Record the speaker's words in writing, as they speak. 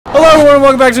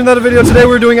everyone, and welcome back to another video. Today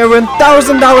we're doing a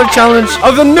 $1,000 challenge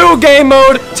of the new game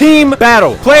mode, Team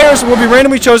Battle. Players will be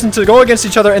randomly chosen to go against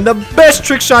each other in the best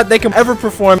trick shot they can ever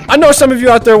perform. I know some of you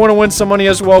out there want to win some money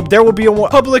as well. There will be a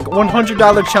public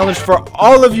 $100 challenge for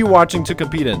all of you watching to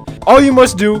compete in. All you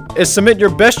must do is submit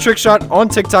your best trick shot on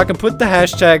TikTok and put the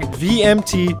hashtag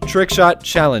VMT Trickshot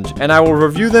Challenge, and I will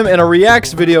review them in a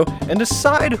reacts video and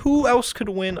decide who else could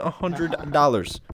win $100.